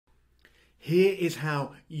Here is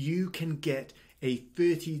how you can get a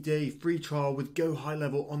 30-day free trial with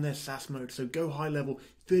GoHighLevel on their SAAS mode. So GoHighLevel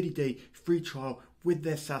 30-day free trial with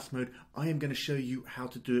their SAAS mode. I am going to show you how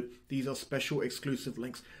to do it. These are special exclusive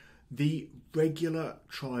links. The regular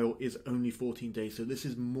trial is only 14 days, so this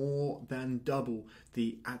is more than double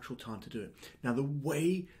the actual time to do it. Now, the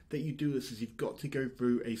way that you do this is you've got to go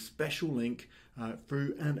through a special link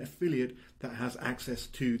through an affiliate that has access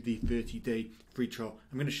to the 30-day free trial.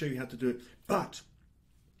 I'm going to show you how to do it, but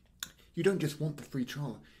you don't just want the free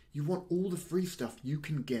trial. You want all the free stuff you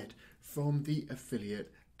can get from the affiliate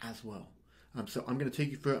as well. So I'm going to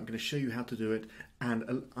take you through it. I'm going to show you how to do it,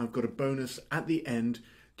 and I've got a bonus at the end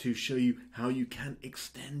to show you how you can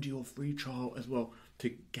extend your free trial as well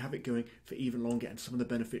to have it going for even longer and some of the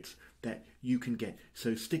benefits that you can get.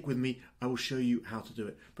 So stick with me, I will show you how to do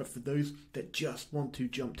it. But for those that just want to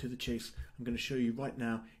jump to the chase, I'm going to show you right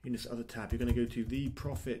now in this other tab. You're going to go to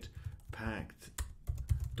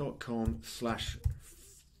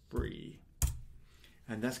theprofitpact.com/free.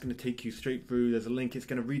 And that's going to take you straight through. There's a link, it's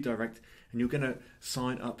going to redirect, and you're going to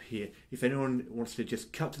sign up here. If anyone wants to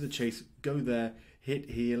just cut to the chase, go there, hit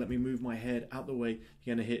here. Let me move my head out the way.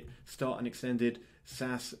 You're going to hit start an extended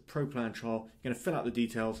SAAS Pro Plan trial. You're going to fill out the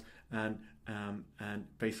details, and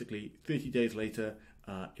basically 30 days later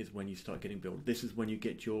is when you start getting billed. This is when you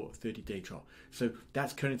get your 30-day trial. So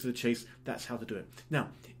that's cutting to the chase. That's how to do it. Now,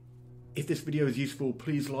 if this video is useful,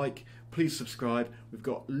 please like, please subscribe. We've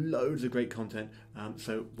got loads of great content,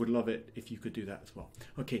 so would love it if you could do that as well.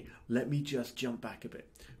 Okay, let me just jump back a bit,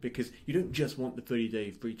 because you don't just want the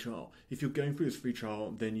 30-day free trial. If you're going through this free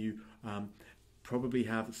trial, then you probably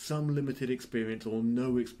have some limited experience or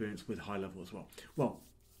no experience with HighLevel as well. Well,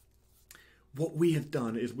 what we have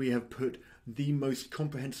done is we have put the most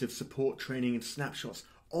comprehensive support training and snapshots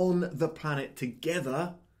on the planet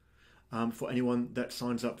together for anyone that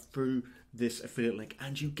signs up through this affiliate link,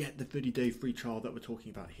 and you get the 30-day free trial that we're talking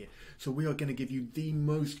about here. So we are going to give you the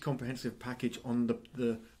most comprehensive package on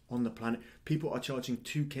the planet. People are charging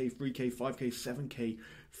 2K, 3K, 5K, 7K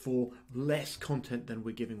for less content than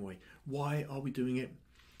we're giving away. Why are we doing it?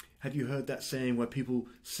 Have you heard that saying where people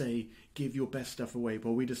say, give your best stuff away?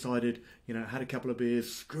 Well, we decided, had a couple of beers,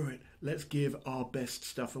 screw it, let's give our best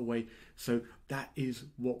stuff away. So that is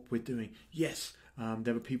what we're doing. Yes,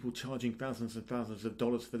 there are people charging thousands and thousands of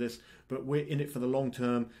dollars for this, but we're in it for the long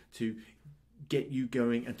term to get you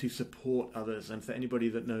going and to support others. And for anybody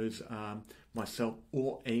that knows myself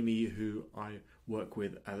or Amy, who I work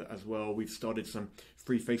with as well, we've started some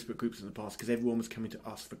free Facebook groups in the past because everyone was coming to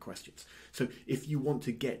us for questions. So if you want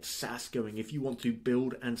to get SaaS going, if you want to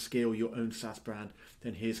build and scale your own SaaS brand,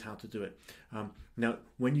 then here's how to do it. Now,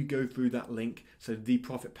 when you go through that link, so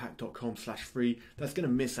theprofitpact.com/free, that's going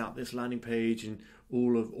to miss out this landing page and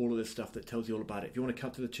all of this stuff that tells you all about it. If you want to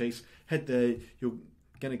cut to the chase, head there. You're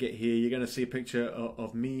going to get here. You're going to see a picture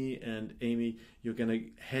of me and Amy. You're going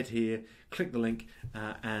to head here, click the link,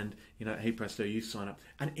 and hey presto, you sign up.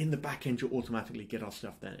 And in the back end, you'll automatically get our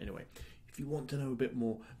stuff then anyway. If you want to know a bit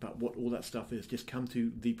more about what all that stuff is, just come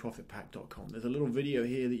to theprofitpact.com. There's a little video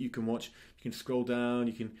here that you can watch. You can scroll down,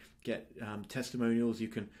 you can get testimonials, you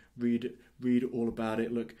can read all about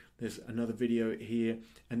it. Look, there's another video here,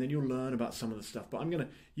 and then you'll learn about some of the stuff. But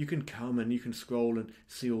you can come and you can scroll and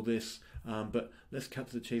see all this. But let's cut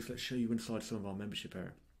to the chase. Let's show you inside some of our membership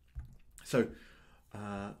area. So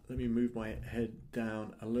let me move my head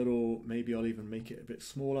down a little. Maybe I'll even make it a bit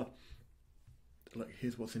smaller. Look,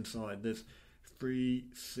 here's what's inside. There's 3,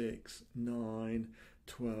 6, 9,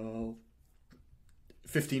 12,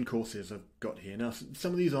 15 courses I've got here. Now,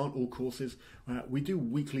 some of these aren't all courses. We do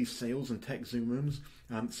weekly sales and tech Zoom rooms.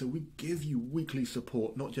 So we give you weekly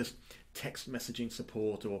support, not just text messaging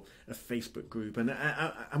support or a Facebook group. And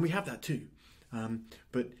we have that too.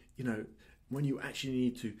 But, when you actually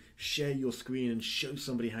need to share your screen and show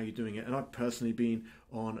somebody how you're doing it. And I've personally been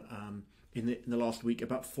on in the last week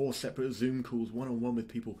about 4 separate Zoom calls, one-on-one with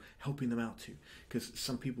people, helping them out too. Because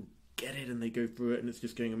some people get it and they go through it and it's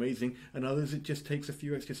just going amazing, and others it just takes a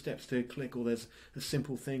few extra steps to click, or there's a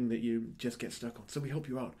simple thing that you just get stuck on. So we help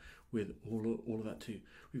you out with all of that too.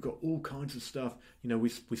 We've got all kinds of stuff.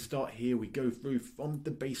 We start here, we go through from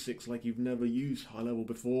the basics like you've never used HighLevel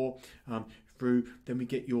before, then we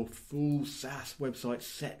get your full SaaS website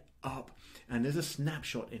set up, and there's a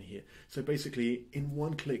snapshot in here. So basically in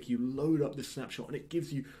one click you load up this snapshot and it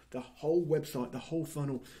gives you the whole website, the whole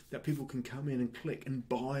funnel that people can come in and click and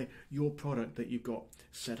buy your product that you've got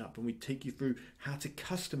set up. And we take you through how to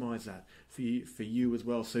customize that for you as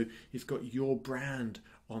well. So it's got your brand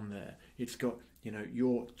on there, it's got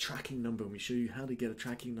your tracking number, and we show you how to get a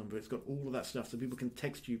tracking number. It's got all of that stuff, so people can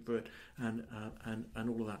text you for it and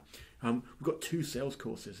all of that. We've got 2 sales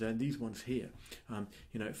courses, and these ones here,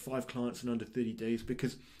 5 clients in under 30 days,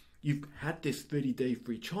 because you've had this 30-day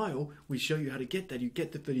free trial. We show you how to get that. You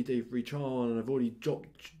get the 30-day free trial, and I've already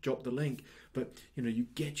dropped the link, but you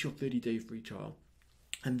get your 30-day free trial,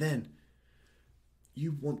 and then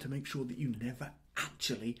you want to make sure that you never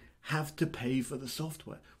actually have to pay for the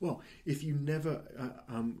software. Well, if you never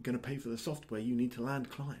going to pay for the software, you need to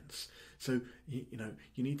land clients. So you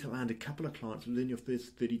need to land a couple of clients within your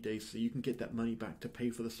first 30 days so you can get that money back to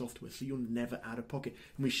pay for the software, so you're never out of pocket.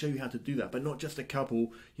 And we show you how to do that, but not just a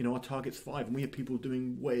couple. Our target's 5, and we have people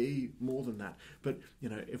doing way more than that. But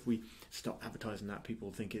if we stop advertising that,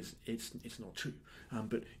 people think it's not true.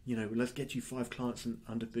 But let's get you 5 clients in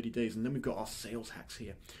under 30 days, and then we've got our sales hacks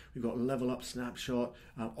here. We've got level up snapshot,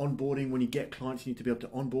 onboarding. When you get clients, you need to be able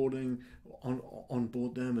to onboard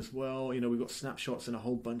them as well. We've got snapshots and a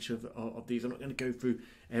whole bunch of these. I'm not going to go through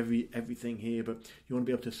everything here, but you want to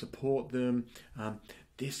be able to support them.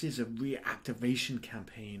 This is a reactivation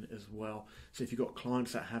campaign as well. So if you've got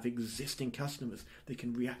clients that have existing customers, they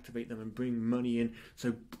can reactivate them and bring money in.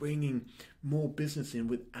 So bringing more business in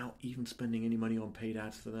without even spending any money on paid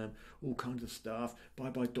ads for them, all kinds of stuff.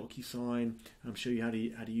 Bye DocuSign. I'll show you how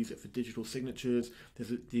to use it for digital signatures.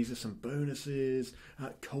 These are some bonuses.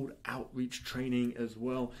 Cold outreach training as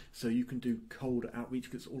well. So you can do cold outreach,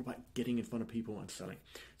 because it's all about getting in front of people and selling.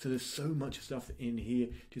 So there's so much stuff in here.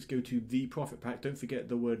 Just go to the profit pack. Don't forget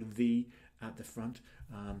the word "the" at the front.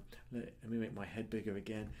 Let me make my head bigger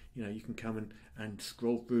again. You can come and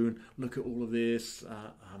scroll through and look at all of this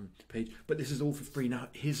page. But this is all for free. Now,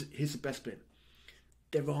 here's the best bit.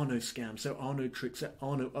 There are no scams. There are no tricks. There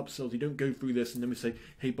are no upsells. You don't go through this and then we say,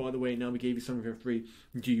 hey, by the way, now we gave you something for free.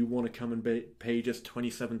 Do you want to come and pay just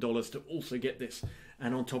 $27 to also get this?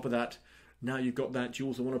 And on top of that, now you've got that, do you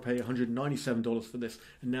also want to pay $197 for this?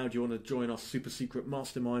 And now do you want to join our super secret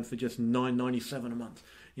mastermind for just $9.97 a month?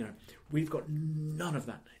 We've got none of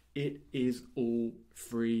that. It is all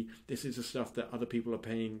free. This is the stuff that other people are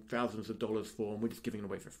paying thousands of dollars for, and we're just giving it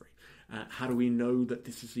away for free. How do we know that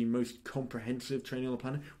this is the most comprehensive training on the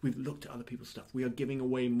planet? We've looked at other people's stuff. We are giving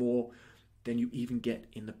away more than you even get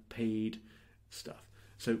in the paid stuff.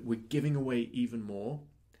 So we're giving away even more.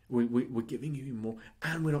 We're giving you more,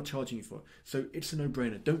 and we're not charging you for it. So it's a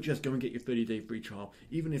no-brainer. Don't just go and get your 30-day free trial.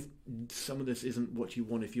 Even if some of this isn't what you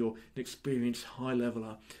want, if you're an experienced high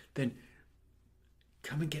leveler, then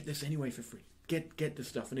come and get this anyway for free. Get the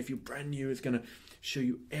stuff. And if you're brand new, it's going to show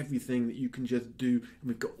you everything that you can just do. And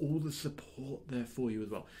we've got all the support there for you as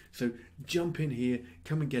well. So jump in here,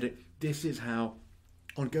 come and get it. This is how,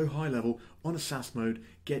 on GoHighLevel, on a SAAS mode,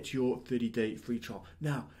 get your 30-day free trial.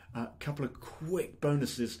 Now, a couple of quick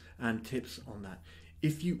bonuses and tips on that.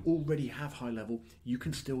 If you already have HighLevel, you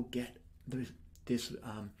can still get this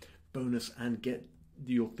bonus and get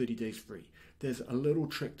your 30 days free. There's a little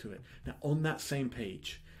trick to it. Now, on that same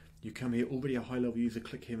page, you come here, already a HighLevel user,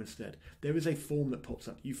 click here instead. There is a form that pops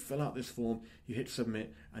up. You fill out this form, you hit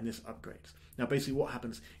submit, and this upgrades. Now, basically what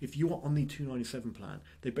happens, if you are on the $297 plan,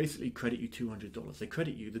 they basically credit you $200. They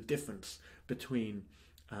credit you the difference between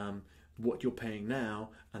what you're paying now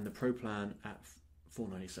and the pro plan at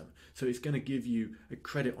 $497. So it's going to give you a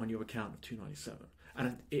credit on your account of $297.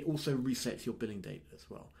 And it also resets your billing date as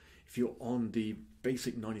well. If you're on the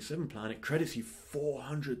basic 97 plan, it credits you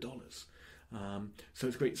 $400. So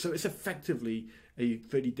it's great. So it's effectively a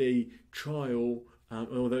 30-day trial,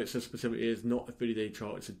 although it says specifically it is not a 30-day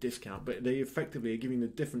trial, it's a discount. But they effectively are giving the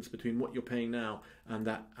difference between what you're paying now and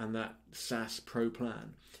that SaaS Pro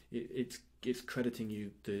plan. It's crediting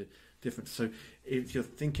you the difference. So if you're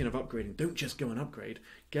thinking of upgrading, don't just go and upgrade.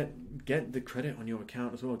 Get the credit on your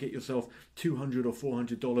account as well. Get yourself $200 or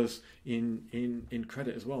 $400 in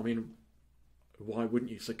credit as well. I mean, why wouldn't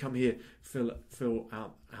you? So come here, fill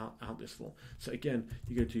out this form. So again,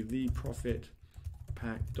 you go to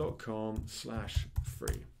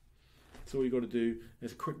theprofitpack.com/free. So all you got to do,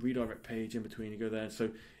 there's a quick redirect page in between. You go there. So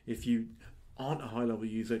if you aren't a HighLevel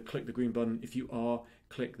user, click the green button. If you are,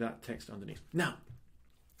 click that text underneath. Now,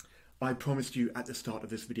 I promised you at the start of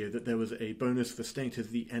this video that there was a bonus for staying to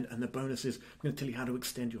the end, and the bonus is I'm going to tell you how to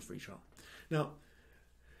extend your free trial. Now,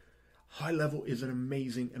 HighLevel is an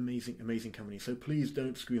amazing, amazing, amazing company, so please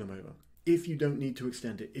don't screw them over. If you don't need to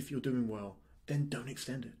extend it, if you're doing well, then don't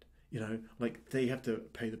extend it. They have to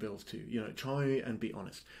pay the bills too. Try and be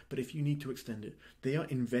honest. But if you need to extend it, they are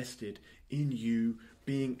invested in you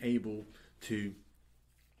being able to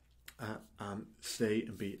stay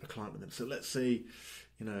and be a client with them. So let's say,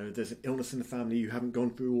 there's an illness in the family, you haven't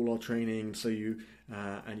gone through all our training, so you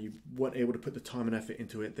weren't able to put the time and effort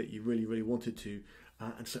into it that you really, really wanted to.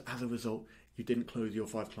 And so as a result, you didn't close your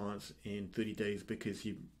 5 clients in 30 days because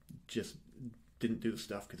you just didn't do the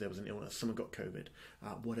stuff because there was an illness, someone got COVID,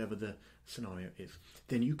 whatever the scenario is.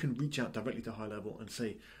 Then you can reach out directly to HighLevel and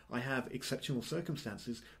say, I have exceptional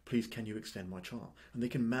circumstances, please can you extend my trial? And they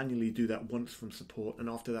can manually do that once from support, and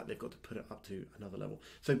after that they've got to put it up to another level.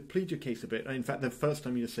 So plead your case a bit. In fact, the first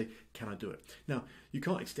time you just say, can I do it? Now, you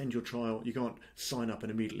can't extend your trial, you can't sign up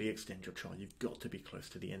and immediately extend your trial. You've got to be close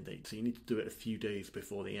to the end date. So you need to do it a few days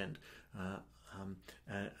before the end.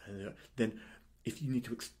 Then if you need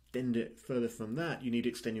to extend it further from that, you need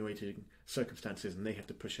extenuating circumstances, and they have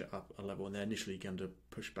to push it up a level, and they're initially going to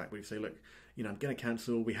push back. We say, look, I'm going to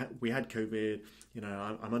cancel. We had COVID.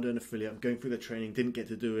 I'm under an affiliate. I'm going through the training. Didn't get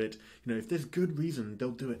to do it. If there's good reason, they'll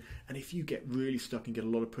do it. And if you get really stuck and get a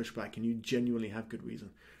lot of pushback, and you genuinely have good reason,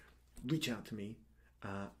 reach out to me,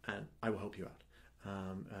 and I will help you out.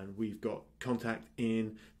 And we've got contact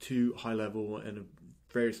in to HighLevel and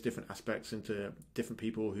various different aspects into different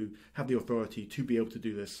people who have the authority to be able to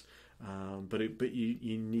do this, but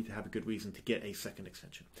you need to have a good reason to get a second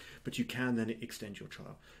extension. But you can then extend your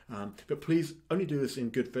trial. But please only do this in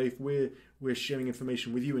good faith. We're sharing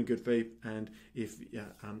information with you in good faith, and if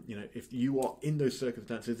you are in those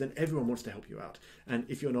circumstances, then everyone wants to help you out. And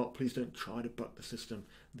if you're not, please don't try to buck the system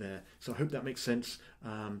there. So I hope that makes sense.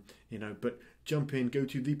 But jump in, go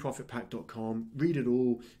to theprofitpack.com, read it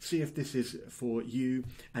all, see if this is for you,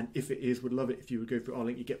 and if it is, would love it if you would go through our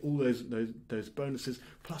link. You get all those bonuses,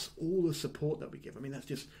 plus all the support that we give. I mean, that's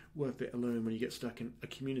just worth it alone when you get stuck in a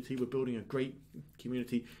community. We're building a great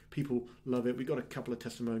community. People love it. We've got a couple of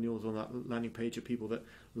testimonials on that landing page of people that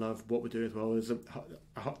love what we're doing as well. There's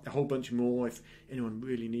a whole bunch more. If anyone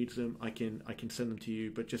really needs them, I can send them to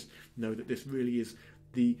you, but just know that this really is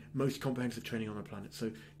the most comprehensive training on the planet.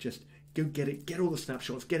 So just go get it, get all the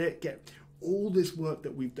snapshots, get all this work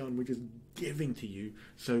that we've done, we're just giving to you.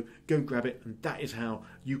 So go grab it, and that is how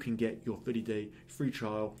you can get your 30-day free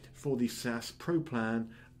trial for the SAAS Pro plan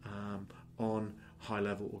on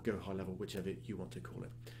HighLevel or GoHighLevel, whichever you want to call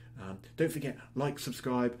it. Don't forget, like,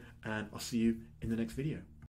 subscribe, and I'll see you in the next video.